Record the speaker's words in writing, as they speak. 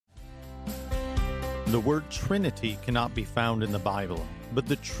The word Trinity cannot be found in the Bible, but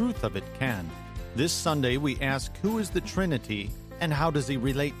the truth of it can. This Sunday we ask, who is the Trinity and how does he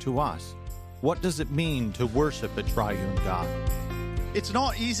relate to us? What does it mean to worship a triune God? It's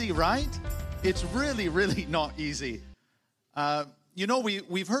not easy, right? It's really not easy.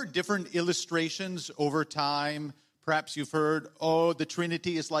 We've heard different illustrations over time. Perhaps you've heard, the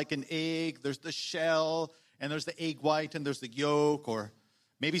Trinity is like an egg. There's the shell, and there's the egg white, and there's the yolk. Or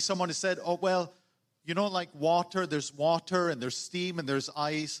maybe someone has said, like water, there's water, and there's steam, and there's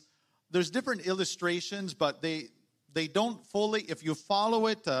ice. There's different illustrations, but they don't fully, if you follow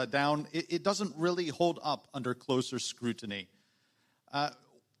it down, it doesn't really hold up under closer scrutiny.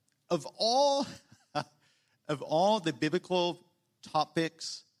 Of all the biblical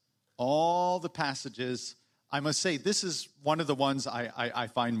topics, all the passages, I must say this is one of the ones I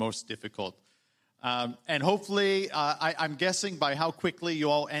find most difficult. And hopefully, I'm guessing by how quickly you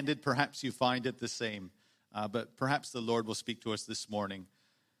all ended, perhaps you find it the same. But perhaps the Lord will speak to us this morning.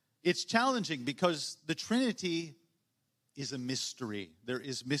 It's challenging because the Trinity is a mystery. There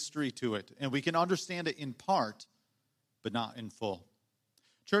is mystery to it. And we can understand it in part, but not in full.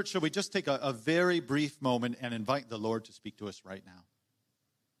 Church, shall we just take a very brief moment and invite the Lord to speak to us right now?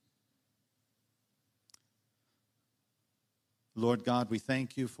 Lord God, we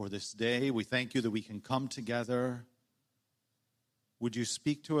thank you for this day. We thank you that we can come together. Would you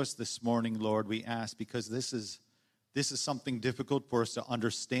speak to us this morning, Lord, we ask, because this is something difficult for us to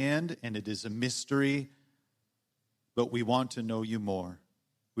understand, and it is a mystery, but we want to know you more.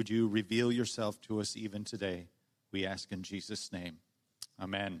 Would you reveal yourself to us even today? We ask in Jesus' name.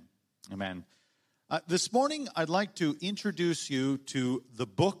 Amen. Amen. This morning, I'd like to introduce you to the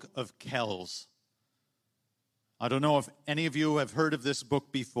Book of Kells. I don't know if any of you have heard of this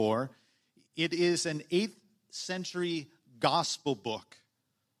book before. It is an 8th century gospel book.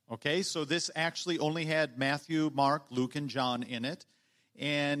 Okay, so this actually only had Matthew, Mark, Luke, and John in it.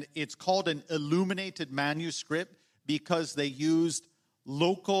 And it's called an illuminated manuscript because they used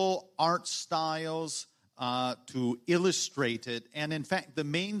local art styles to illustrate it. And in fact, the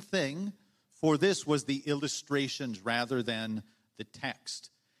main thing for this was the illustrations rather than the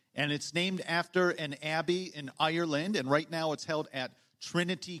text. And it's named after an abbey in Ireland, and right now it's held at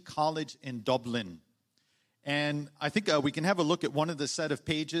Trinity College in Dublin. And I think we can have a look at one of the set of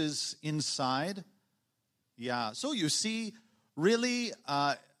pages inside. Yeah, so you see, really,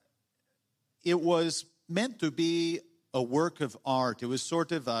 it was meant to be a work of art. It was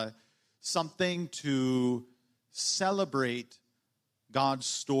sort of something to celebrate God's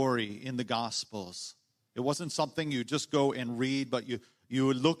story in the Gospels. It wasn't something you just go and read, but you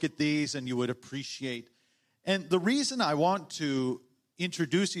would look at these and you would appreciate. And the reason I want to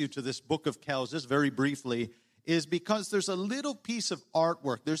introduce you to this Book of Kells, just very briefly, is because there's a little piece of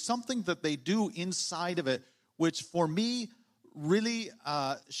artwork. There's something that they do inside of it, which for me really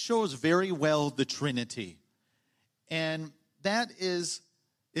shows very well the Trinity. And that is,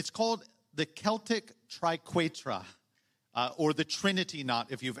 it's called the Celtic triquetra, or the Trinity knot,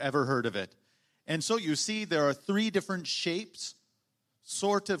 if you've ever heard of it. And so you see there are 3 different shapes,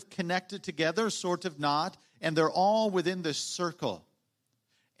 sort of connected together, sort of not, and they're all within this circle.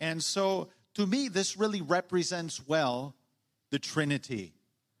 And so, to me, this really represents well the Trinity.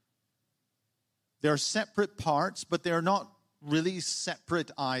 They're separate parts, but they're not really separate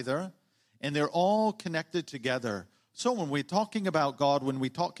either, and they're all connected together. So when we're talking about God, when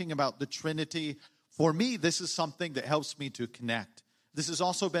we're talking about the Trinity, for me, this is something that helps me to connect. This has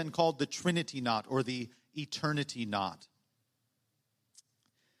also been called the Trinity knot or the eternity knot.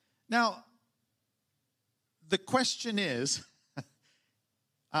 Now, the question is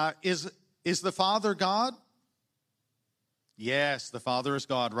the Father God? Yes, the Father is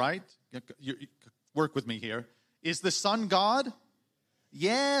God, right? You work with me here. Is the Son God?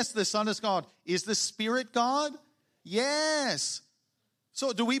 Yes, the Son is God. Is the Spirit God? Yes.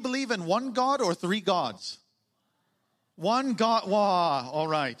 So do we believe in one God or 3 gods? One God. Wow, all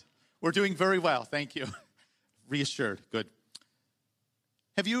right. We're doing very well. Thank you. Reassured. Good.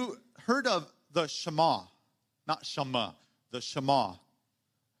 Have you heard of the Shema? Not Shema, the Shema.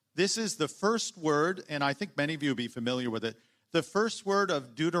 This is the first word, and I think many of you will be familiar with it. The first word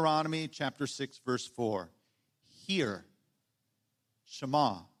of Deuteronomy chapter 6, verse 4. Hear.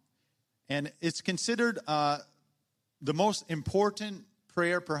 Shema. And it's considered the most important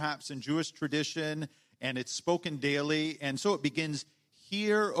prayer perhaps in Jewish tradition, and it's spoken daily. And so it begins,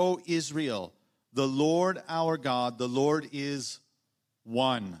 Hear, O Israel, the Lord our God, the Lord is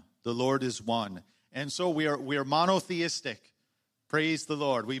one. The Lord is one. And so we are monotheistic. Praise the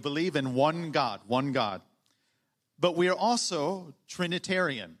Lord. We believe in one God, one God. But we are also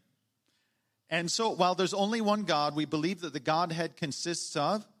Trinitarian. And so while there's only one God, we believe that the Godhead consists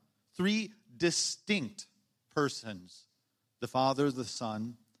of three distinct persons: the Father, the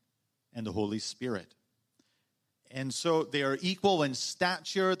Son, and the Holy Spirit. And so they are equal in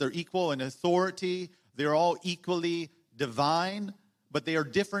stature, they're equal in authority, they're all equally divine, but they are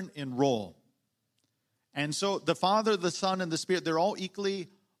different in role. And so the Father, the Son, and the Spirit, they're all equally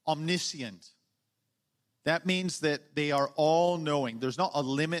omniscient. That means that they are all knowing. There's not a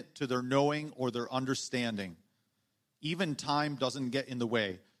limit to their knowing or their understanding. Even time doesn't get in the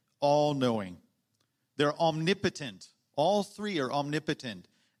way. All knowing. They're omnipotent. All three are omnipotent.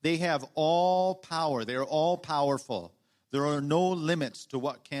 They have all power. They are all powerful. There are no limits to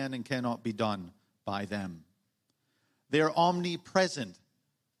what can and cannot be done by them. They are omnipresent.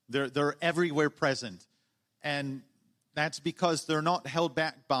 They're everywhere present. And that's because they're not held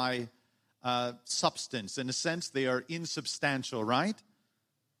back by substance. In a sense, they are insubstantial, right?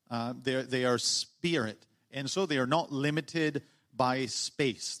 They are spirit. And so they are not limited by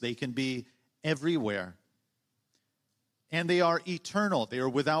space. They can be everywhere. And they are eternal. They are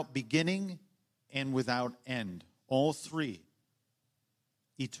without beginning and without end. All three.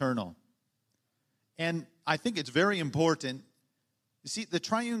 Eternal. And I think it's very important. You see, the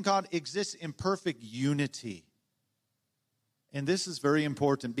Triune God exists in perfect unity. And this is very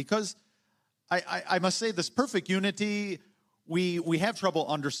important because I must say this perfect unity, we have trouble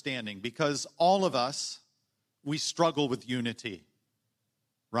understanding because all of us, we struggle with unity,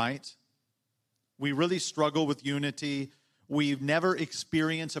 right? We really struggle with unity. We've never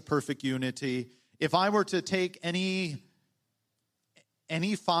experienced a perfect unity. If I were to take any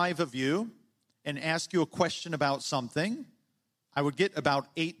five of you and ask you a question about something, I would get about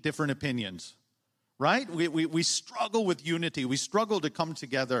 8 different opinions, right? We struggle with unity. We struggle to come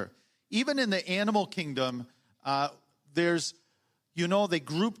together. Even in the animal kingdom, they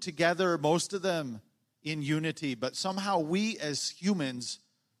group together, most of them in unity, but somehow we as humans,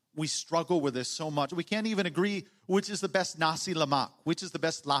 we struggle with this so much. We can't even agree which is the best nasi lemak, which is the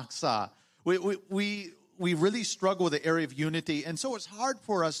best laksa. We really struggle with the area of unity, and so it's hard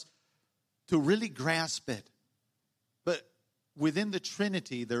for us to really grasp it. But within the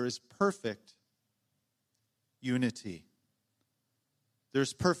Trinity, there is perfect unity.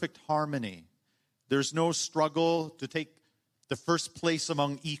 There's perfect harmony. There's no struggle to take the first place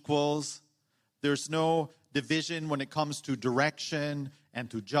among equals. There's no division when it comes to direction and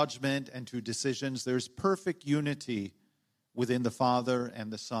to judgment and to decisions. There's perfect unity within the Father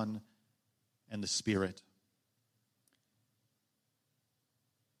and the Son and the Spirit.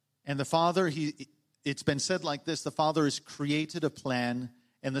 And the Father, it's been said like this: the Father has created a plan,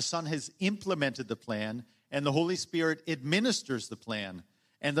 and the Son has implemented the plan, and the Holy Spirit administers the plan.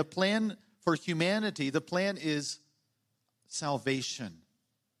 And the plan for humanity, the plan is salvation.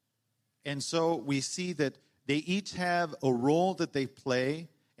 And so we see that they each have a role that they play,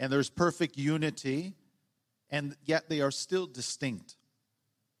 and there's perfect unity, and yet they are still distinct.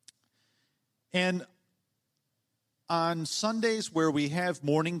 And on Sundays where we have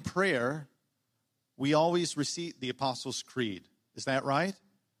morning prayer, we always recite the Apostles' Creed. Is that right?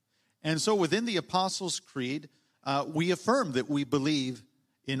 And so within the Apostles' Creed, we affirm that we believe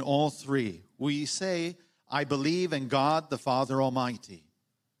in all three. We say, I believe in God the Father Almighty.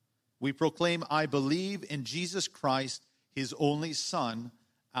 We proclaim, I believe in Jesus Christ, His only Son,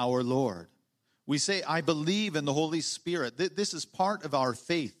 our Lord. We say, I believe in the Holy Spirit. This is part of our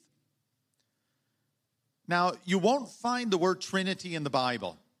faith. Now, you won't find the word Trinity in the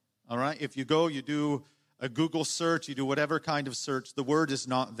Bible, all right? If you go, you do a Google search, you do whatever kind of search, the word is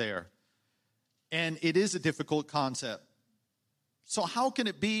not there. And it is a difficult concept. So how can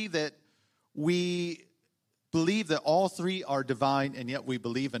it be that we believe that all three are divine and yet we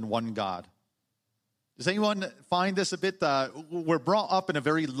believe in one God? Does anyone find this a bit, we're brought up in a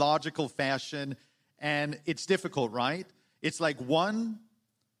very logical fashion and it's difficult, right? It's like 1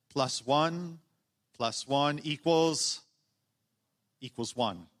 plus 1 plus 1 equals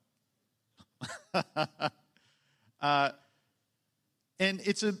 1. And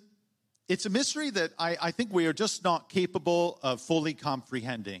it's a mystery that I think we are just not capable of fully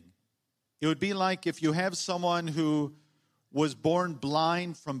comprehending. It would be like if you have someone who was born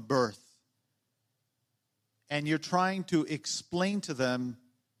blind from birth, and you're trying to explain to them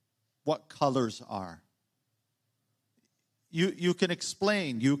what colors are. You can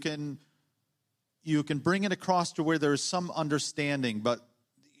explain, you can bring it across to where there's some understanding, but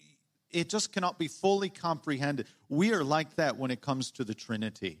it just cannot be fully comprehended. We are like that when it comes to the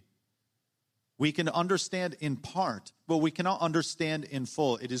Trinity. We can understand in part, but we cannot understand in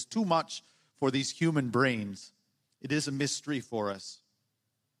full. It is too much for these human brains. It is a mystery for us.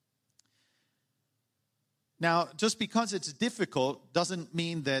 Now, just because it's difficult doesn't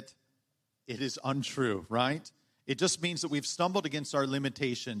mean that it is untrue, right? It just means that we've stumbled against our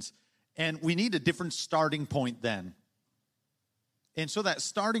limitations, and we need a different starting point then. And so that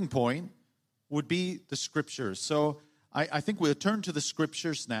starting point would be the Scriptures. So I think we'll turn to the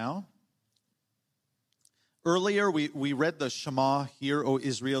Scriptures now. Earlier, we read the Shema, "Hear, O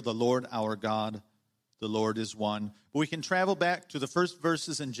Israel, the Lord our God, the Lord is one." But we can travel back to the first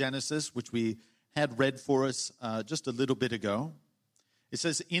verses in Genesis, which we had read for us just a little bit ago. It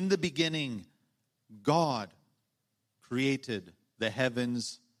says, "In the beginning, God created the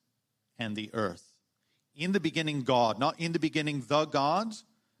heavens and the earth." In the beginning, God. Not in the beginning, the gods.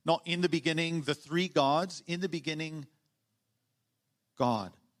 Not in the beginning, the three gods. In the beginning,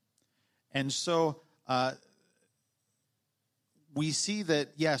 God. And so we see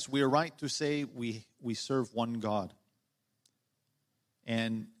that, yes, we are right to say we serve one God.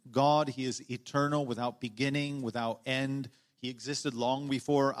 And God, He is eternal, without beginning, without end. He existed long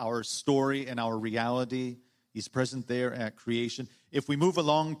before our story and our reality. He's present there at creation. If we move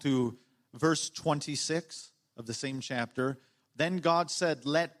along to verse 26 of the same chapter, then God said,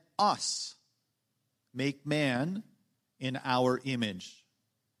 "Let us make man in our image,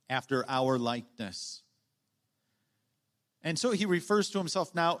 after our likeness." And so He refers to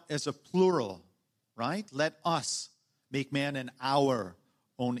Himself now as a plural, right? Let us make man in our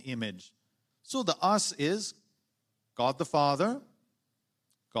own image. So the us is God the Father,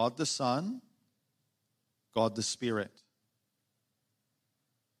 God the Son, God the Spirit.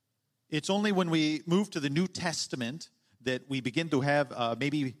 It's only when we move to the New Testament that we begin to have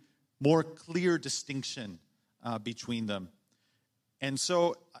maybe more clear distinction between them. And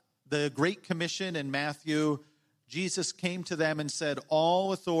so the Great Commission in Matthew, Jesus came to them and said,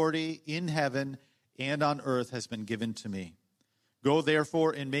 "All authority in heaven and on earth has been given to me. Go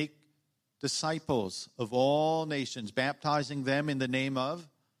therefore and make disciples of all nations, baptizing them in the name of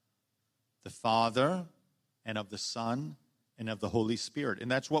the Father and of the Son and of the Holy Spirit."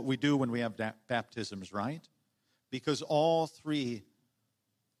 And that's what we do when we have baptisms, right? Because all three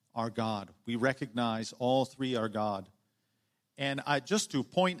are God. We recognize all three are God. And just to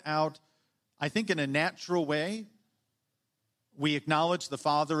point out, I think in a natural way, we acknowledge the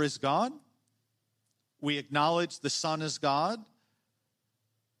Father is God. We acknowledge the Son is God.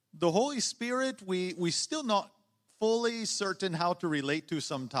 The Holy Spirit, we still not fully certain how to relate to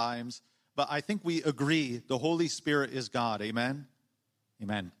sometimes, but I think we agree the Holy Spirit is God. Amen?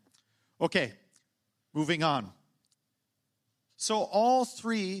 Amen. Okay, moving on. So all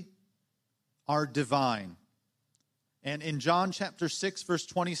three are divine. And in John chapter 6, verse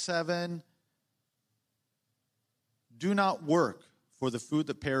 27, "Do not work for the food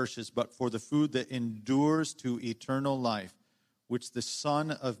that perishes, but for the food that endures to eternal life, which the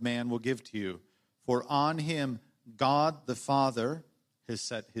Son of Man will give to you. For on Him God the Father has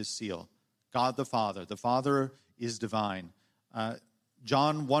set His seal." God the Father. The Father is divine.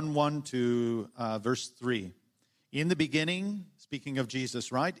 John 1:1 to verse 3. "In the beginning," speaking of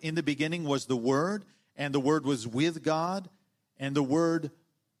Jesus, right? "In the beginning was the Word, and the Word was with God, and the Word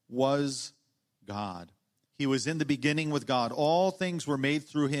was God. He was in the beginning with God. All things were made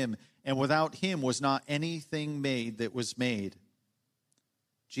through Him, and without Him was not anything made that was made."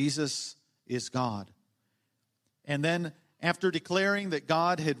 Jesus is God. And then after declaring that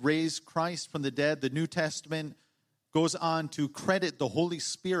God had raised Christ from the dead, the New Testament goes on to credit the Holy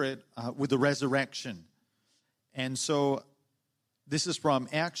Spirit with the resurrection. And so this is from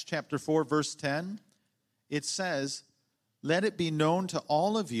Acts chapter 4, verse 10. It says, "Let it be known to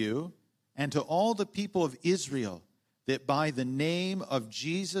all of you and to all the people of Israel that by the name of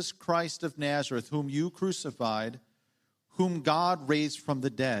Jesus Christ of Nazareth, whom you crucified, whom God raised from the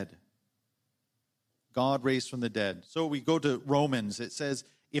dead." God raised from the dead. So we go to Romans. It says,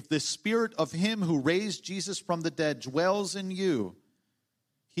 "If the Spirit of Him who raised Jesus from the dead dwells in you,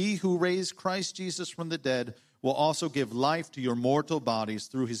 He who raised Christ Jesus from the dead will also give life to your mortal bodies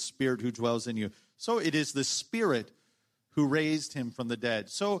through His Spirit who dwells in you." So it is the Spirit who raised Him from the dead.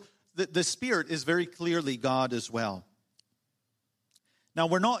 So the Spirit is very clearly God as well. Now,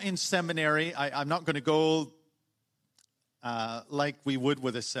 we're not in seminary. I'm not going to go like we would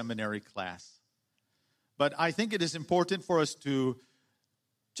with a seminary class. But I think it is important for us to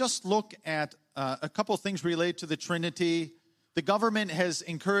just look at a couple things related to the Trinity. The government has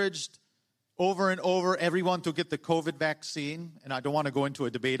encouraged over and over everyone to get the COVID vaccine, and I don't want to go into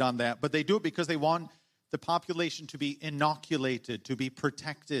a debate on that, but they do it because they want the population to be inoculated, to be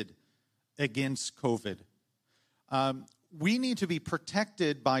protected against COVID. We need to be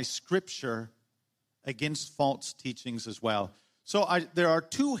protected by Scripture against false teachings as well. So there are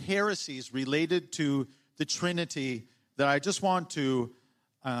two heresies related to the Trinity that I just want to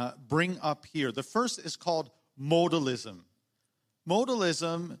bring up here. The first is called modalism.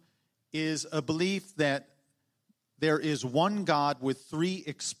 Modalism is a belief that there is one God with three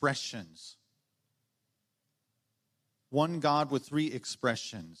expressions. One God with three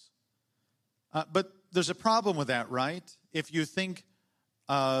expressions. But there's a problem with that, right? If you think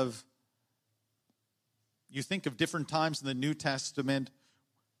of different times in the New Testament,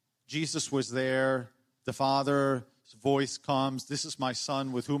 Jesus was there, the Father's voice comes, "This is my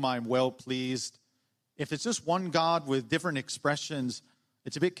Son with whom I am well pleased." If it's just one God with different expressions,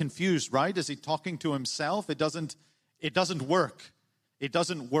 it's a bit confused, right? Is he talking to himself? It doesn't work. It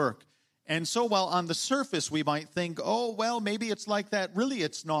doesn't work. And so while on the surface we might think, oh, well, maybe it's like that. Really,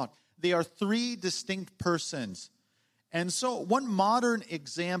 it's not. They are three distinct persons. And so one modern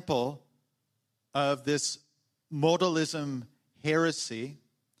example of this modalism heresy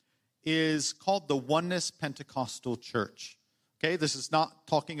is called the Oneness Pentecostal Church. Okay, this is not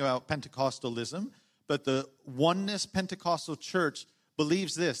talking about Pentecostalism, but the Oneness Pentecostal Church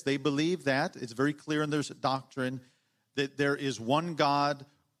believes this. They believe that, it's very clear in their doctrine, that there is one God,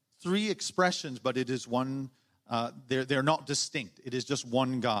 three expressions, but it is one, they're not distinct. It is just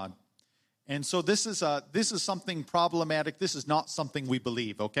one God. And so this is something problematic. This is not something we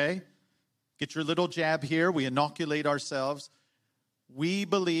believe, okay? Get your little jab here. We inoculate ourselves. We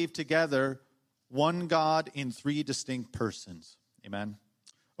believe together one God in three distinct persons. Amen.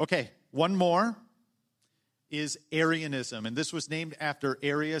 Okay, one more is Arianism. And this was named after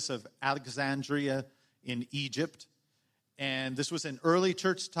Arius of Alexandria in Egypt. And this was in early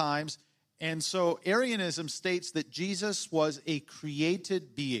church times. And so Arianism states that Jesus was a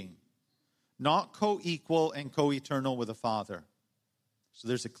created being, not co-equal and co-eternal with the Father. So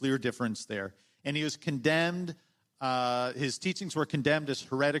there's a clear difference there. And he was condemned, his teachings were condemned as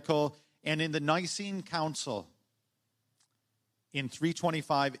heretical. And in the Nicene Council in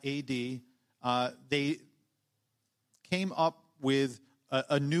 325 AD, they came up with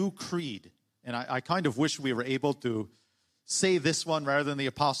a new creed. And I kind of wish we were able to say this one rather than the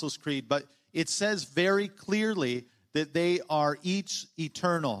Apostles' Creed. But it says very clearly that they are each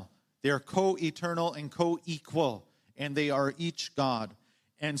eternal. They are co-eternal and co-equal. And they are each God.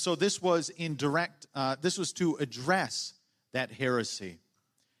 And so this was this was to address that heresy.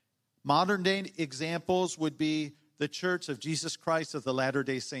 Modern day examples would be the Church of Jesus Christ of the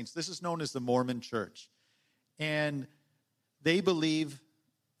Latter-day Saints. This is known as the Mormon Church. And they believe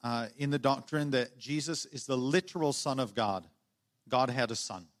in the doctrine that Jesus is the literal Son of God. God had a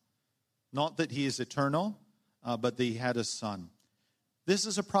son. Not that he is eternal, but that he had a son. This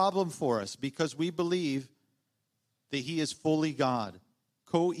is a problem for us because we believe that he is fully God,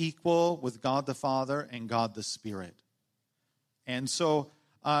 co-equal with God the Father and God the Spirit. And so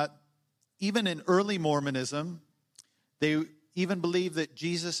even in early Mormonism, they even believed that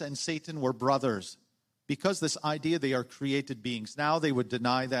Jesus and Satan were brothers because this idea they are created beings. Now they would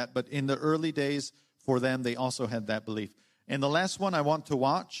deny that, but in the early days for them, they also had that belief. And the last one I want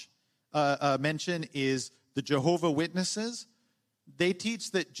to mention is the Jehovah's Witnesses. They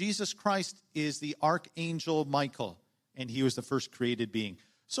teach that Jesus Christ is the Archangel Michael, and he was the first created being.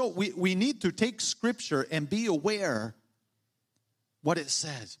 So we need to take Scripture and be aware what it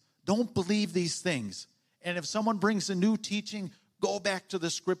says. Don't believe these things. And if someone brings a new teaching, go back to the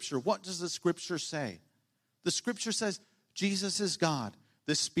Scripture. What does the Scripture say? The Scripture says Jesus is God.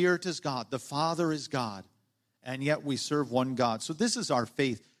 The Spirit is God. The Father is God. And yet we serve one God. So this is our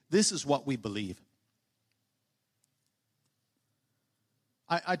faith. This is what we believe.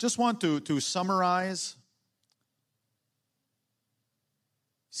 I just want to summarize.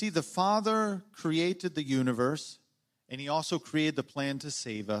 See, the Father created the universe, and he also created the plan to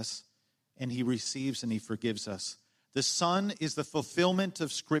save us, and he receives and he forgives us. The Son is the fulfillment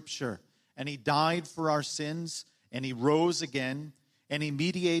of Scripture, and he died for our sins, and he rose again, and he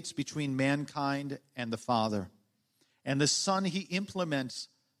mediates between mankind and the Father. And the Son, he implements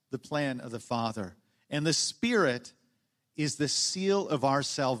the plan of the Father. And the Spirit is the seal of our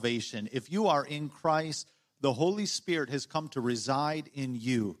salvation. If you are in Christ, the Holy Spirit has come to reside in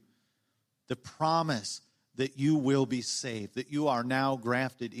you. The promise that you will be saved, that you are now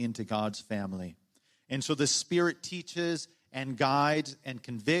grafted into God's family. And so the Spirit teaches and guides and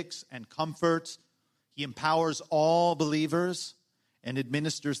convicts and comforts. He empowers all believers and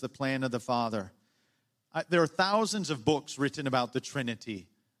administers the plan of the Father. There are thousands of books written about the Trinity.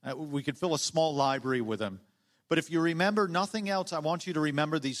 We could fill a small library with them. But if you remember nothing else, I want you to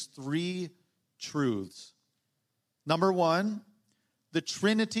remember these three truths. Number one, the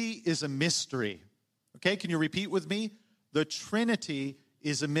Trinity is a mystery. Okay, can you repeat with me? The Trinity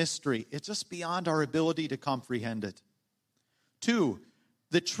is a mystery. It's just beyond our ability to comprehend it. 2,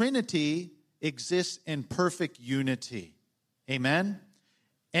 the Trinity exists in perfect unity. Amen?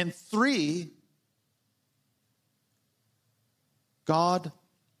 And 3, God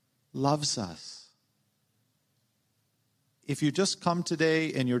loves us. If you just come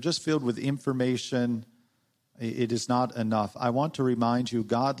today and you're just filled with information, it is not enough. I want to remind you,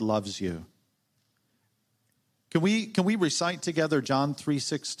 God loves you. Can we recite together John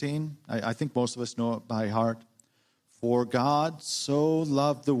 3:16? I think most of us know it by heart. For God so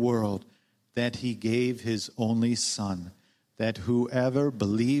loved the world that he gave his only Son, that whoever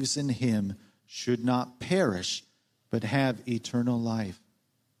believes in him should not perish, but have eternal life.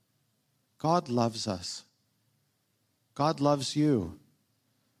 God loves us. God loves you.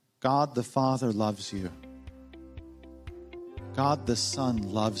 God the Father loves you. God the Son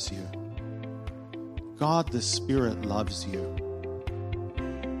loves you. God the Spirit loves you.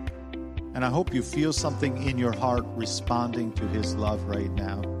 And I hope you feel something in your heart responding to his love right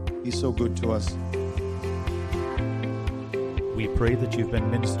now. He's so good to us. We pray that you've been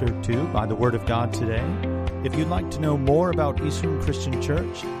ministered to by the Word of God today. If you'd like to know more about Eastern Christian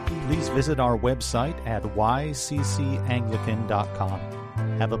Church, please visit our website at yccanglican.com.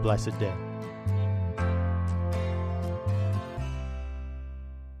 Have a blessed day.